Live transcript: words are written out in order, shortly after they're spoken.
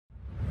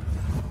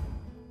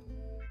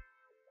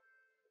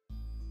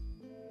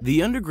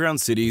The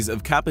underground cities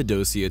of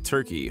Cappadocia,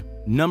 Turkey,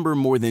 number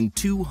more than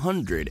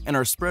 200 and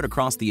are spread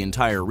across the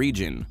entire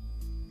region.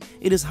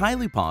 It is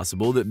highly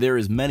possible that there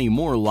is many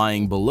more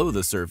lying below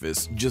the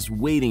surface, just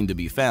waiting to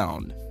be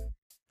found.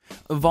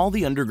 Of all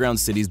the underground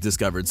cities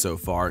discovered so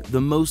far, the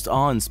most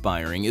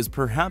awe-inspiring is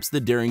perhaps the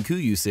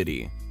Derinkuyu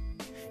city.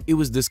 It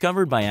was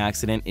discovered by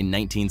accident in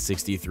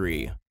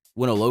 1963.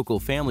 When a local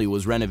family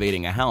was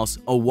renovating a house,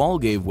 a wall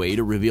gave way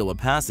to reveal a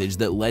passage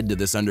that led to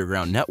this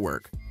underground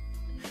network.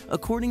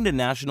 According to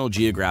National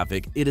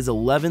Geographic, it is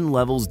 11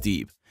 levels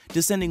deep,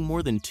 descending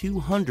more than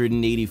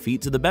 280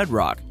 feet to the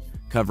bedrock,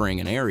 covering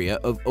an area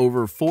of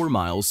over 4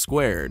 miles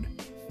squared.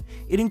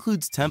 It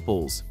includes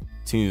temples,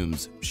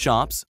 tombs,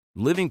 shops,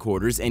 living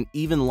quarters, and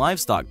even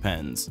livestock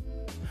pens.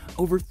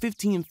 Over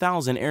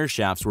 15,000 air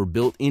shafts were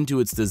built into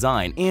its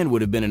design and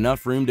would have been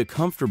enough room to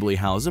comfortably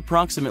house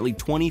approximately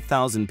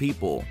 20,000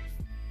 people.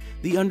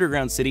 The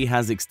underground city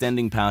has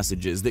extending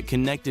passages that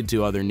connected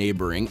to other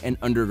neighboring and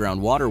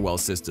underground water well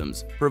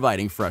systems,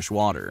 providing fresh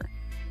water.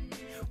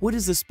 What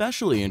is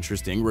especially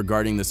interesting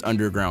regarding this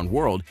underground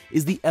world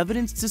is the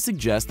evidence to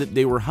suggest that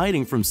they were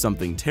hiding from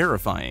something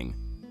terrifying.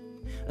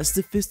 A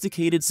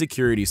sophisticated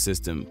security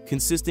system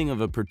consisting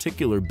of a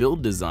particular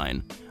build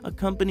design,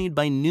 accompanied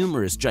by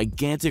numerous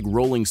gigantic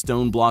rolling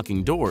stone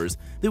blocking doors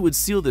that would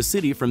seal the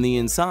city from the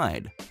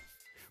inside.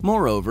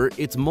 Moreover,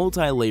 its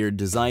multi-layered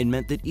design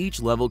meant that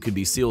each level could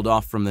be sealed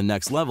off from the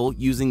next level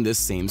using this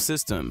same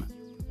system.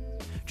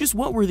 Just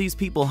what were these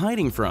people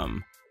hiding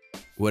from?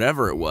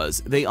 Whatever it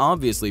was, they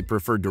obviously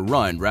preferred to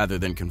run rather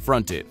than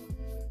confront it.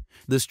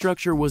 The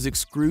structure was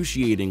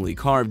excruciatingly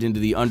carved into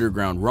the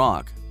underground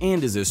rock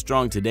and is as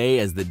strong today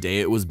as the day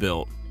it was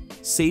built,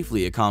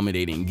 safely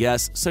accommodating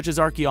guests such as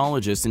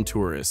archaeologists and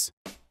tourists.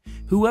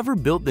 Whoever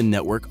built the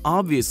network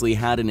obviously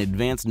had an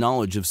advanced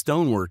knowledge of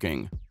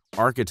stoneworking,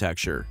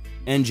 architecture,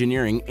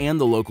 engineering, and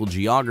the local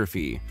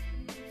geography.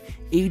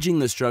 Aging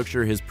the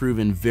structure has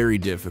proven very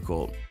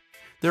difficult.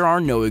 There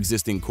are no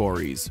existing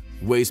quarries,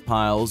 waste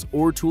piles,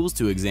 or tools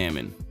to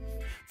examine.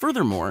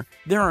 Furthermore,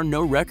 there are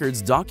no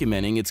records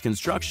documenting its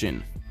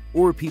construction,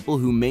 or people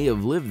who may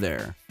have lived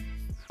there.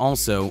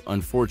 Also,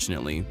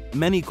 unfortunately,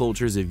 many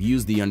cultures have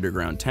used the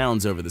underground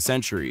towns over the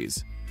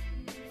centuries.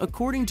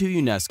 According to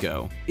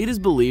UNESCO, it is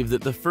believed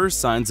that the first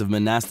signs of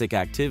monastic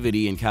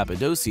activity in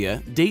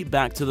Cappadocia date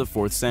back to the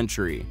 4th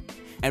century,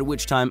 at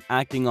which time,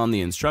 acting on the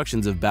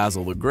instructions of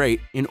Basil the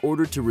Great, in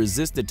order to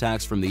resist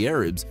attacks from the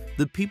Arabs,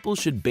 the people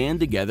should band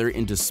together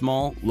into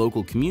small,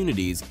 local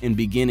communities and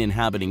begin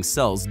inhabiting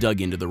cells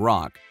dug into the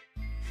rock.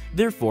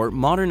 Therefore,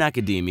 modern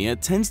academia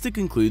tends to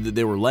conclude that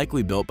they were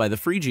likely built by the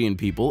Phrygian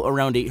people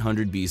around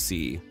 800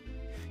 BC.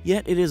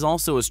 Yet it is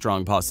also a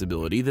strong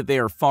possibility that they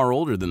are far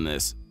older than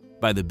this.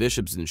 By the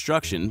bishop's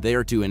instruction, they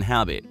are to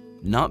inhabit,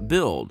 not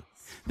build.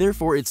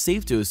 Therefore, it's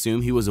safe to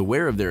assume he was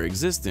aware of their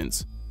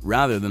existence,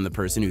 rather than the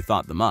person who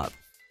thought them up.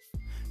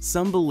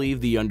 Some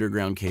believe the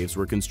underground caves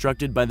were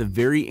constructed by the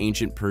very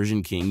ancient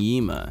Persian king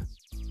Yima.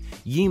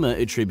 Yima,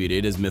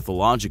 attributed as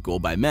mythological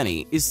by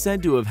many, is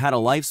said to have had a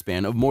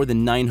lifespan of more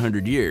than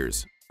 900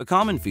 years, a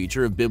common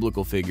feature of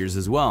biblical figures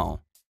as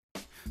well.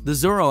 The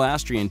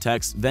Zoroastrian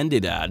text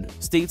Vendidad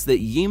states that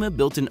Yima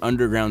built an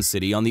underground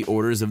city on the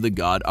orders of the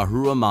god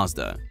Ahura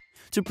Mazda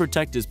to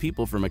protect his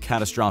people from a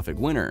catastrophic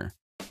winter.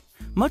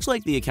 Much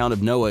like the account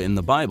of Noah in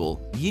the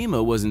Bible,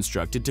 Yima was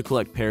instructed to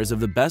collect pairs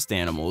of the best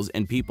animals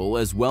and people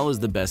as well as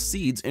the best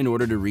seeds in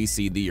order to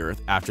reseed the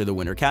earth after the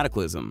winter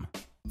cataclysm.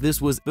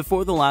 This was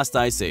before the last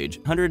ice age,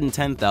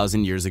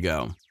 110,000 years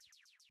ago.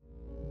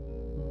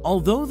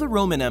 Although the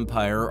Roman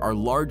Empire are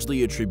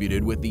largely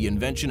attributed with the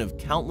invention of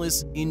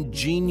countless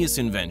ingenious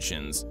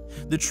inventions,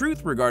 the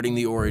truth regarding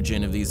the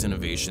origin of these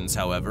innovations,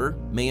 however,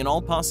 may in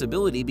all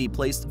possibility be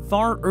placed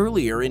far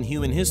earlier in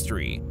human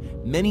history.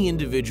 Many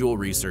individual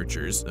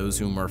researchers, those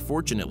whom are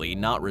fortunately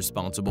not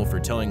responsible for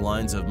towing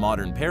lines of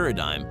modern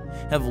paradigm,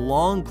 have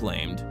long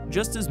claimed,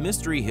 just as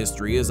mystery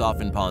history is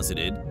often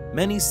posited,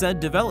 many said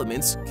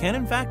developments can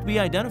in fact be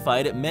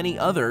identified at many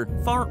other,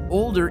 far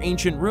older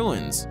ancient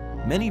ruins,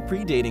 many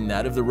predating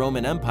that of the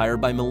Roman Empire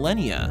by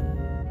millennia.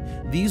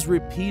 These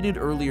repeated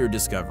earlier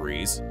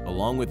discoveries,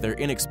 along with their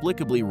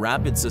inexplicably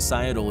rapid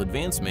societal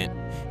advancement,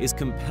 is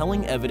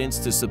compelling evidence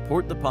to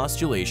support the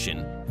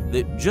postulation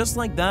that, just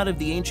like that of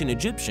the ancient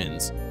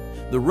Egyptians,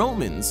 the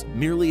Romans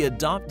merely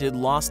adopted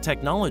lost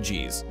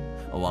technologies,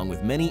 along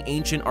with many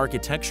ancient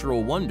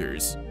architectural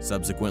wonders,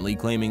 subsequently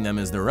claiming them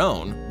as their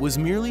own, was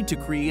merely to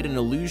create an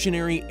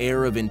illusionary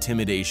air of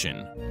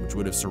intimidation, which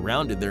would have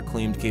surrounded their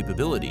claimed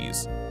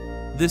capabilities.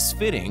 This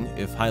fitting,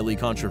 if highly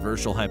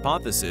controversial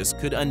hypothesis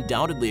could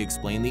undoubtedly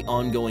explain the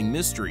ongoing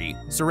mystery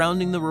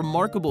surrounding the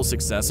remarkable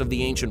success of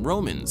the ancient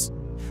Romans,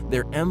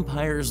 their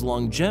empire's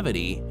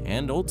longevity,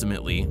 and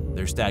ultimately,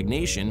 their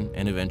stagnation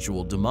and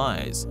eventual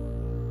demise.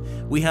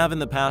 We have in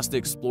the past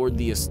explored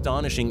the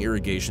astonishing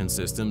irrigation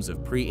systems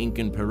of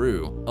pre-Incan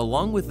Peru,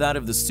 along with that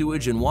of the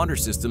sewage and water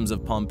systems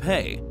of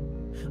Pompeii.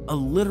 A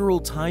literal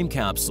time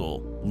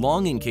capsule,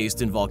 long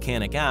encased in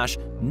volcanic ash,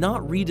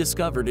 not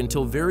rediscovered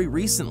until very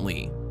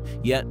recently.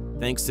 Yet,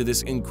 thanks to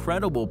this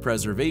incredible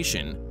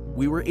preservation,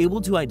 we were able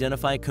to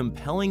identify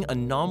compelling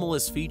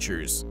anomalous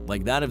features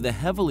like that of the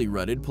heavily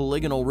rutted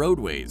polygonal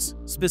roadways.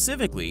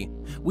 Specifically,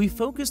 we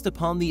focused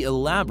upon the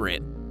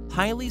elaborate,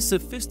 highly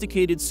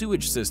sophisticated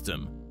sewage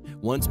system,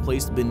 once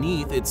placed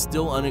beneath its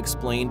still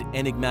unexplained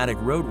enigmatic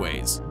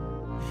roadways.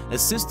 A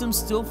system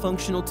still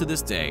functional to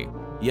this day,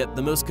 yet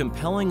the most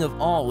compelling of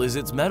all is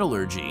its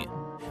metallurgy,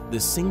 the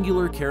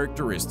singular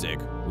characteristic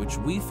which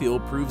we feel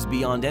proves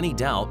beyond any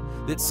doubt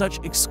that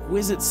such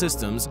exquisite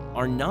systems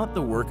are not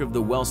the work of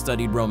the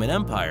well-studied Roman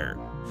Empire,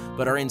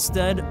 but are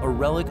instead a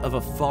relic of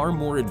a far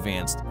more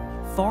advanced,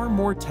 far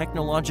more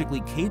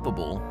technologically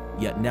capable,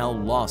 yet now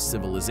lost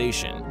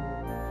civilization.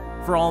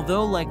 For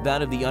although like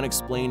that of the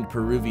unexplained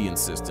Peruvian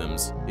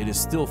systems, it is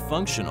still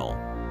functional,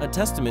 a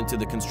testament to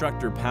the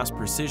constructor's past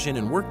precision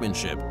and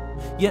workmanship,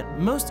 yet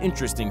most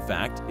interesting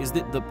fact is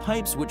that the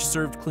pipes which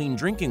served clean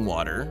drinking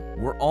water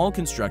were all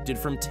constructed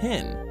from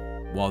tin,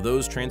 while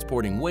those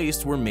transporting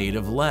waste were made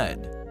of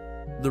lead.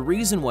 The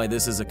reason why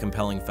this is a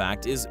compelling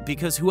fact is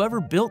because whoever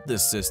built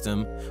this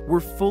system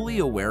were fully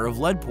aware of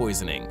lead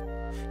poisoning,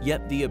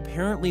 yet the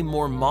apparently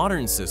more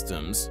modern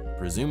systems,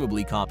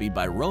 presumably copied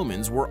by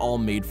Romans, were all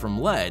made from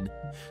lead.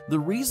 The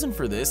reason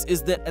for this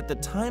is that at the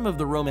time of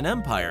the Roman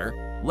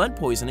Empire, lead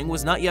poisoning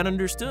was not yet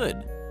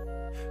understood.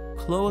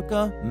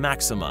 Cloaca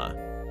Maxima,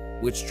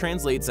 which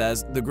translates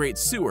as the Great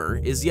Sewer,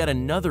 is yet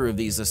another of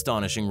these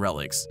astonishing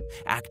relics,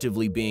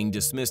 actively being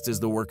dismissed as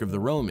the work of the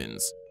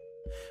Romans.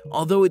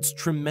 Although its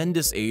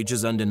tremendous age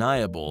is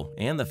undeniable,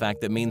 and the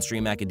fact that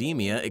mainstream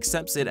academia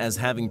accepts it as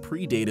having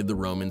predated the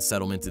Roman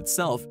settlement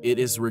itself, it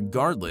is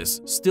regardless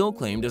still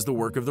claimed as the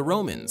work of the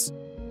Romans.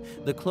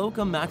 The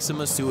Cloaca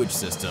Maxima sewage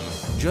system,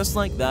 just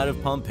like that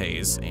of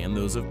Pompeii's and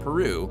those of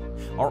Peru,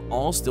 are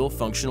all still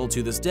functional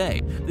to this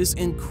day. This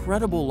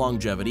incredible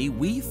longevity,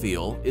 we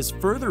feel, is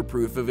further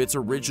proof of its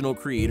original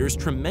creator's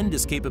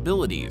tremendous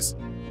capabilities.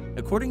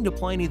 According to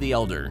Pliny the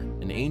Elder,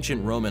 an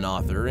ancient Roman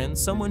author and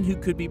someone who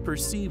could be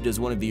perceived as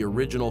one of the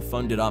original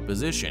funded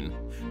opposition,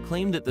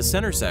 claimed that the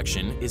center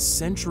section is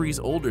centuries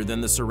older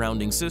than the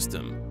surrounding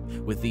system,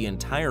 with the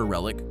entire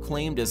relic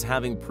claimed as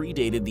having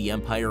predated the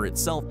empire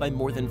itself by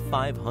more than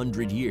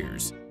 500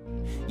 years.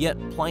 Yet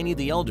Pliny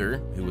the Elder,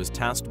 who was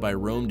tasked by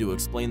Rome to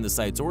explain the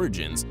site's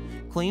origins,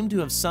 claimed to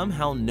have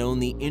somehow known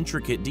the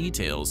intricate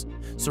details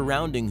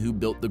surrounding who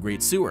built the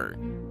Great Sewer.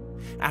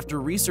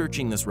 After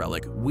researching this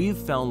relic, we've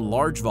found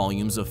large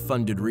volumes of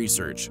funded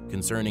research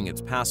concerning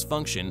its past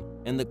function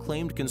and the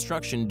claimed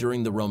construction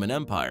during the Roman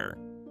Empire.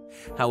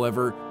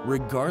 However,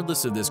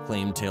 regardless of this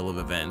claimed tale of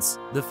events,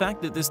 the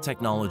fact that this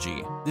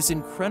technology, this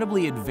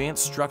incredibly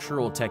advanced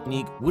structural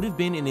technique, would have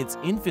been in its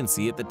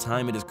infancy at the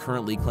time it is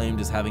currently claimed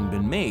as having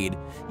been made,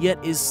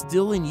 yet is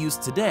still in use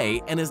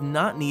today and has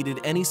not needed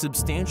any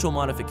substantial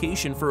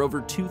modification for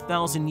over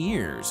 2,000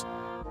 years.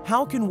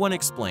 How can one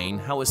explain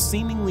how a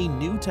seemingly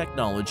new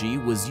technology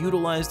was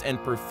utilized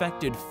and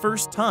perfected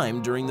first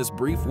time during this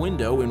brief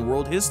window in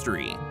world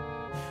history?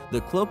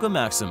 The Cloaca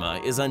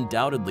Maxima is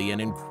undoubtedly an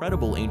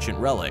incredible ancient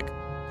relic,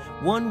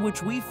 one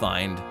which we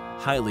find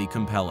highly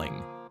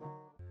compelling.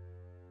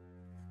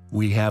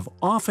 We have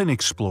often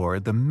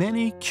explored the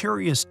many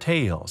curious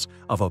tales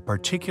of a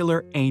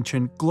particular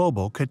ancient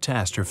global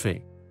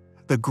catastrophe,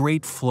 the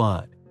Great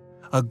Flood,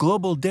 a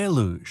global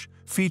deluge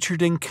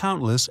featured in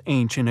countless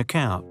ancient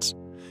accounts.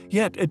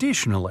 Yet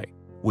additionally,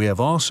 we have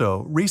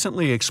also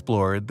recently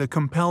explored the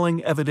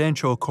compelling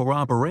evidential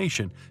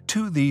corroboration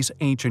to these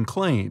ancient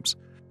claims,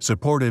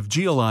 supportive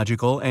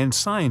geological and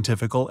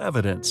scientific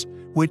evidence,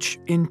 which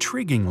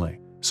intriguingly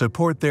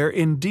support there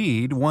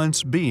indeed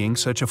once being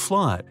such a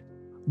flood,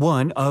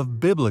 one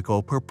of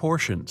biblical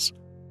proportions.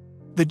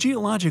 The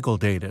geological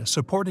data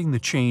supporting the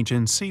change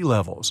in sea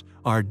levels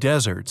are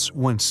deserts,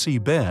 once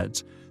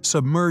seabeds,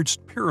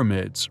 submerged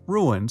pyramids,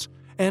 ruins,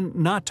 and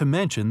not to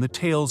mention the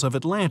tales of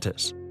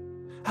Atlantis.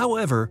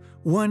 However,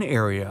 one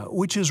area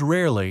which is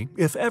rarely,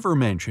 if ever,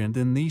 mentioned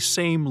in these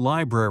same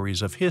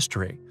libraries of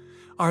history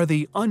are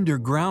the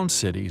underground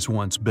cities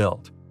once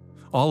built,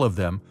 all of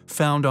them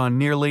found on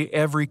nearly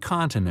every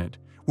continent,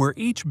 were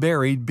each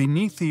buried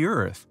beneath the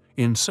earth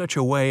in such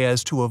a way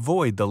as to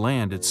avoid the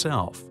land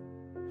itself.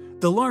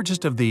 The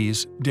largest of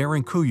these,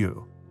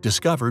 Derinkuyu,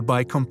 discovered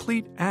by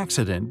complete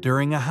accident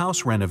during a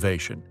house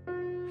renovation.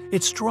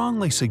 It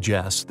strongly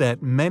suggests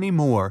that many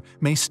more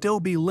may still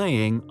be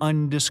laying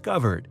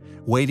undiscovered,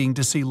 waiting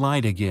to see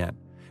light again,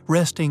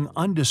 resting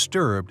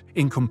undisturbed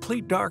in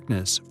complete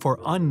darkness for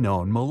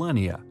unknown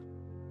millennia.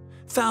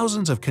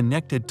 Thousands of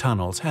connected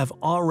tunnels have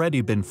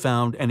already been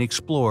found and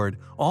explored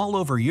all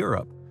over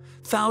Europe,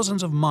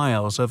 thousands of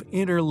miles of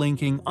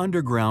interlinking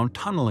underground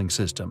tunneling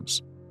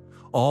systems,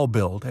 all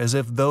built as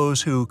if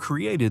those who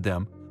created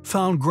them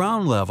found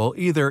ground level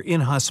either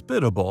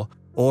inhospitable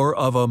or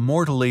of a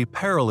mortally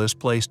perilous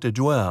place to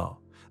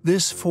dwell,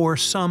 this for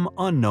some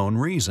unknown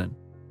reason.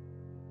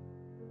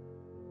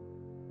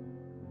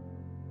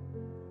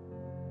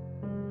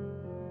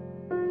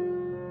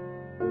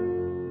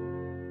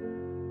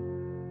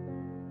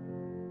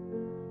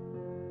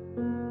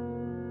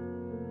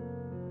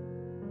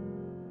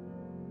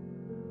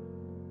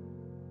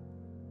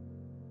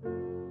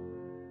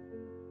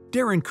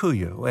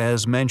 Derinkuyu,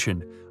 as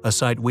mentioned, a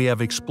site we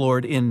have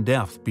explored in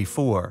depth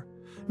before,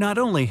 not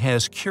only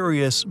has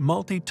curious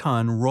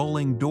multi-ton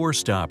rolling door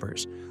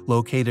stoppers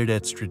located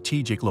at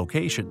strategic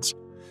locations,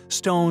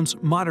 stones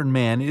modern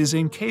man is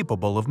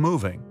incapable of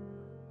moving,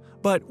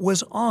 but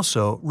was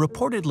also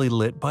reportedly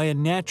lit by a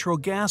natural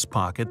gas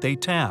pocket they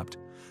tapped,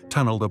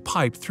 tunneled a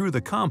pipe through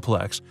the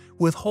complex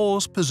with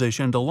holes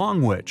positioned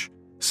along which,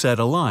 set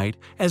alight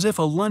as if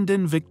a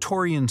London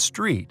Victorian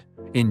street,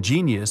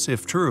 ingenious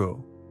if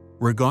true,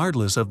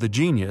 regardless of the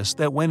genius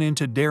that went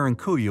into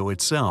Derinkuyu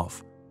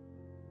itself.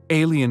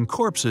 Alien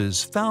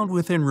corpses found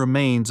within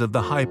remains of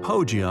the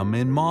hypogeum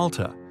in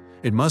Malta,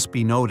 it must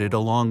be noted,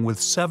 along with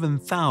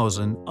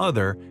 7,000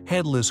 other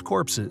headless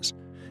corpses,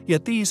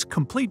 yet these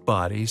complete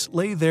bodies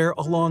lay there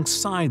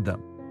alongside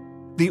them.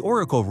 The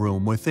oracle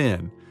room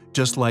within,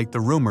 just like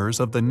the rumors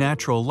of the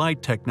natural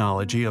light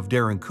technology of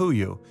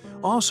Derinkuyu,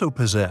 also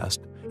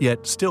possessed,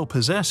 yet still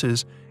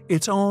possesses,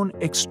 its own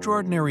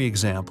extraordinary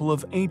example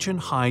of ancient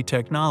high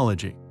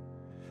technology.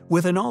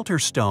 With an altar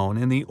stone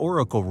in the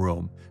oracle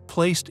room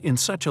placed in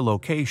such a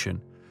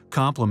location,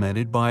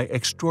 complemented by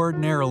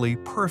extraordinarily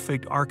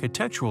perfect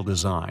architectural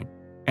design,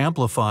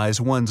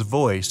 amplifies one's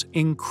voice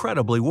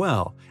incredibly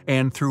well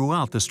and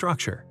throughout the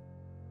structure.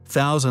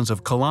 Thousands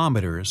of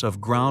kilometers of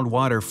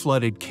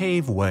groundwater-flooded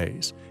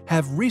caveways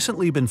have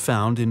recently been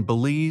found in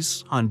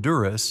Belize,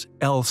 Honduras,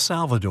 El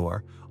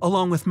Salvador,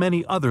 along with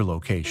many other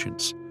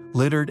locations.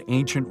 Littered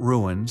ancient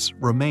ruins,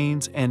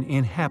 remains, and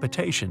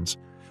inhabitations.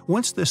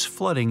 Once this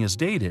flooding is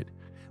dated,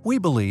 we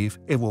believe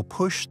it will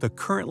push the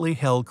currently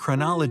held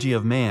chronology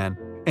of man,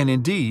 and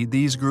indeed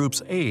these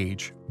groups'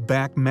 age,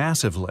 back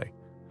massively,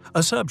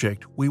 a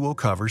subject we will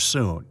cover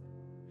soon.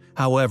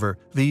 However,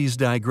 these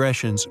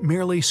digressions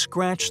merely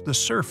scratch the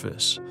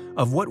surface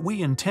of what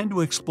we intend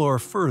to explore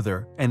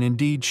further and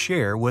indeed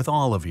share with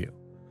all of you.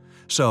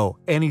 So,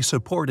 any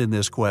support in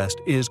this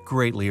quest is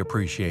greatly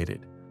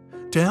appreciated.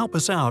 To help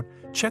us out,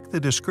 check the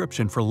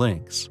description for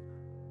links.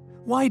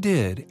 Why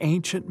did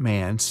ancient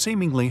man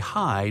seemingly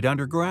hide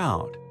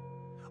underground?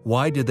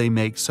 Why did they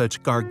make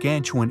such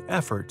gargantuan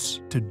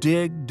efforts to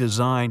dig,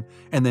 design,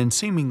 and then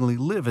seemingly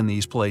live in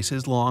these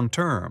places long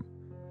term?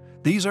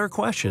 These are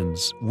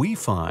questions we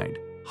find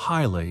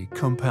highly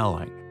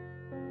compelling.